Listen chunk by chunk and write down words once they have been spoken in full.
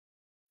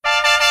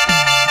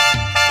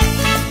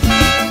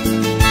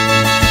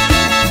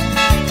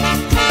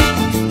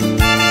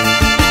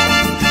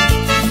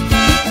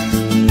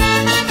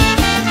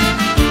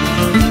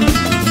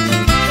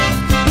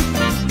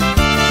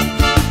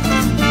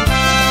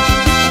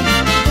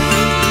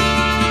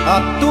A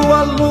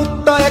tua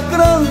luta é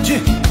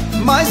grande,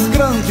 mais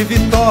grande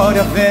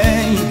vitória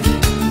vem.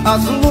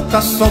 As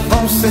lutas só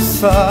vão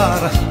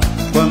cessar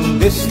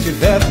quando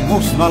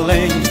estivermos no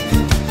além.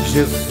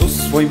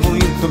 Jesus foi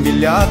muito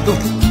humilhado,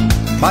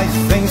 mas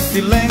em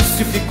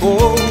silêncio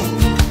ficou.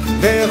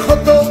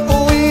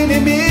 Derrotou o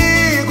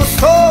inimigo,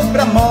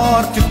 sobre a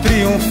morte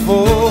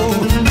triunfou.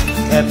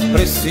 É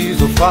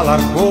preciso falar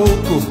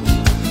pouco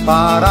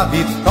para a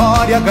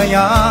vitória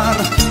ganhar.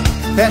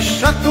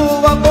 Fecha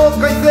tua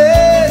boca e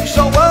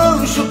deixa o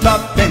anjo da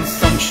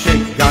bênção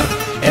chegar.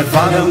 É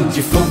varão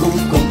de fogo,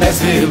 com pés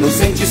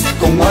reluzentes,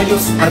 com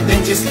olhos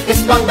ardentes,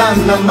 espada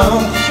na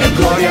mão. É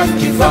glória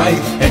que vai,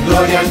 é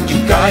glória que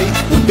cai,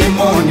 o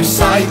demônio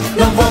sai,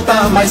 não volta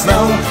mais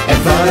não. É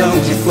varão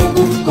de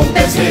fogo, com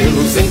pés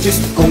reluzentes,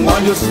 com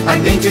olhos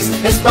ardentes,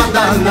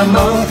 espada na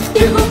mão.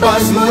 Derruba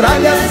as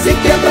muralhas e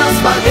quebra as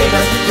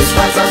barreiras,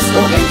 desfaz as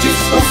correntes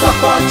com sua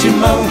forte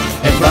mão.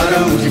 É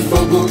varão de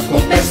fogo, com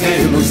pés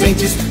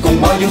reluzentes, com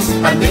olhos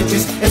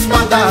ardentes,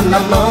 espada na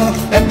mão.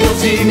 É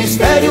Deus e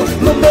mistério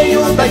no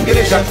meio da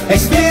igreja, é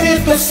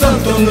Espírito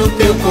Santo no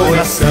teu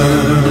coração.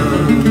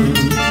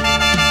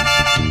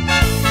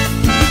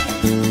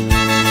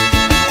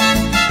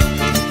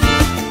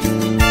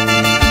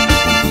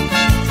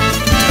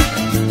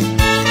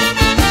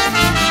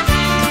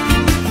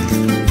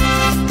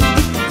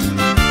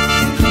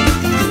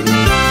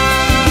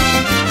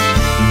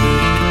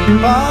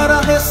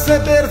 Para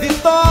receber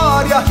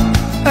vitória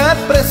é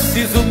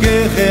preciso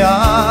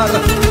guerrear.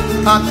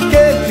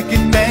 Aquele que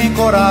tem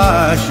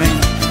coragem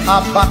a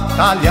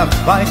batalha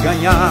vai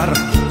ganhar.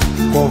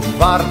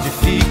 Covarde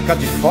fica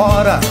de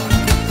fora,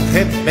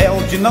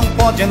 rebelde não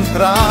pode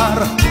entrar.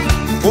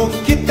 O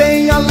que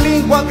tem a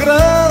língua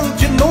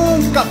grande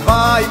nunca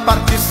vai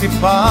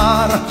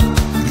participar.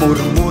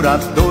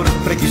 Murmurador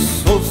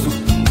preguiçoso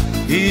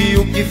e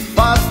o que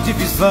faz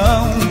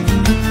divisão,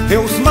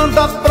 Deus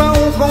manda pra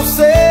um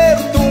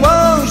concerto, um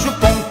anjo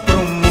com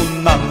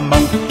prumo na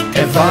mão.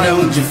 É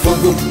varão de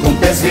fogo, com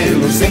pés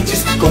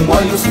reluzentes, com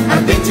olhos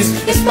ardentes,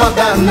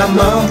 espada na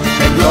mão.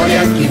 É glória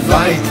que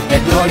vai, é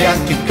glória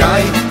que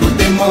cai, o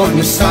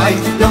demônio sai,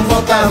 não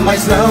volta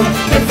mais não.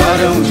 É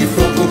varão de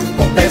fogo,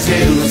 com pés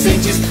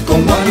reluzentes, com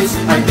olhos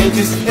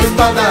ardentes,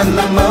 espada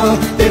na mão.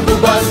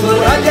 Derruba as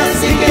muralhas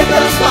e quebra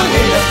as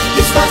barreiras,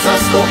 desfaz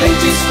as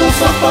correntes com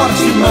sua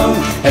forte mão.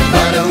 É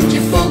varão de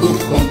fogo,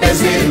 com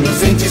pés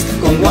reluzentes,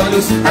 com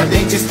olhos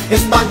ardentes,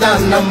 espada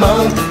na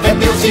mão. É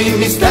Deus e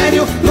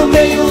mistério no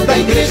meio da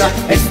igreja,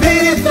 é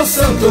Espírito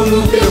Santo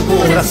no teu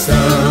coração.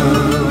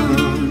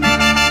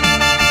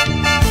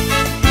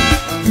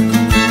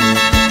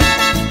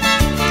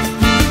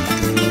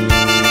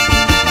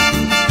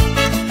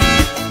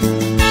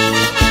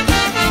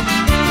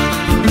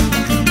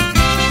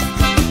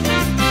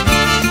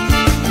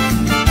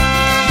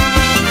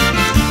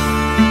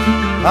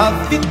 A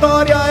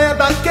vitória é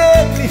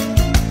daquele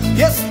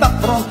que está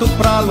pronto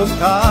pra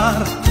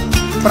lutar.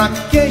 Pra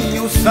quem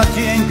usa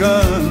de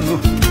engano,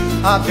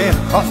 a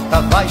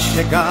derrota vai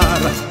chegar.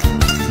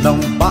 Não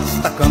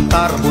basta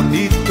cantar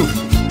bonito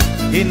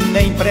e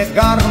nem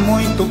pregar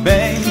muito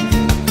bem.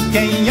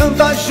 Quem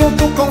anda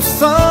junto com o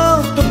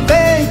santo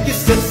tem que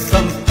ser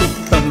santo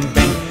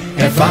também.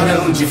 É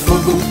varão de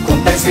fogo, com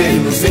pés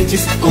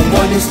reluzentes, com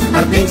olhos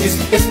ardentes,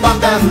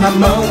 espada na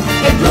mão.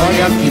 É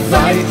glória que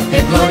vai,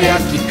 é glória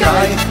que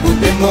cai, o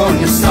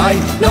demônio sai,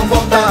 não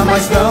volta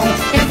mais não.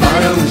 É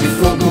varão de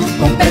fogo,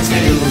 com pés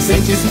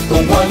reluzentes, com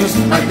olhos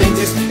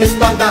ardentes,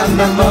 espada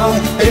na mão.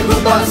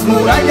 Derruba as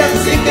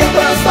muralhas e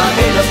quebra as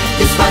barreiras,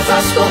 desfaz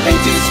as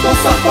correntes com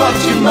sua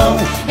forte mão.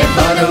 É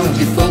varão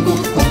de fogo,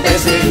 com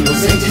pés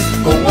reluzentes,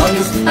 com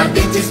olhos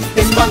ardentes,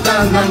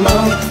 espada na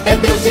mão. É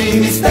Deus e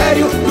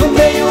mistério no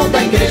meio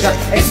da igreja,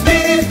 é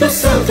Espírito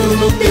Santo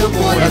no teu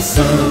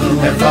coração.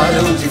 É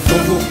varão de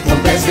fogo, com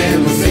pés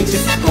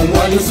reluzentes, com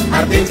olhos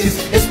ardentes,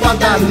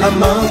 espada na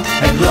mão.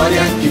 É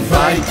glória que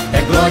vai,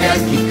 é glória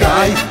que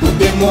cai, o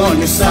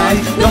demônio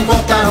sai, não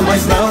volta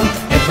mais não.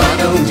 É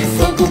varão de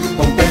fogo,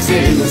 com pés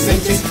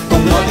reluzentes, com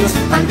olhos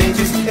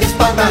ardentes,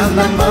 espada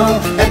na mão.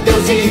 É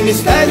Deus e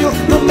mistério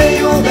no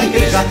meio da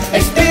igreja, é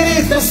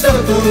Espírito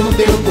Santo no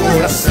teu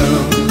coração.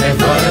 É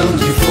varão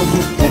de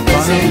fogo, com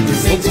pés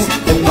reluzentes,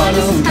 com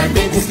olhos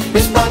ardentes,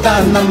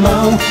 espada na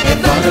mão. É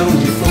varão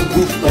de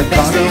fogo, com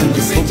pés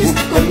reluzentes,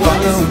 com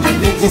olhos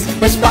ardentes,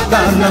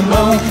 espada na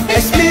mão. É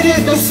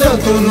Espírito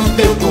Santo no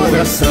teu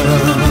coração.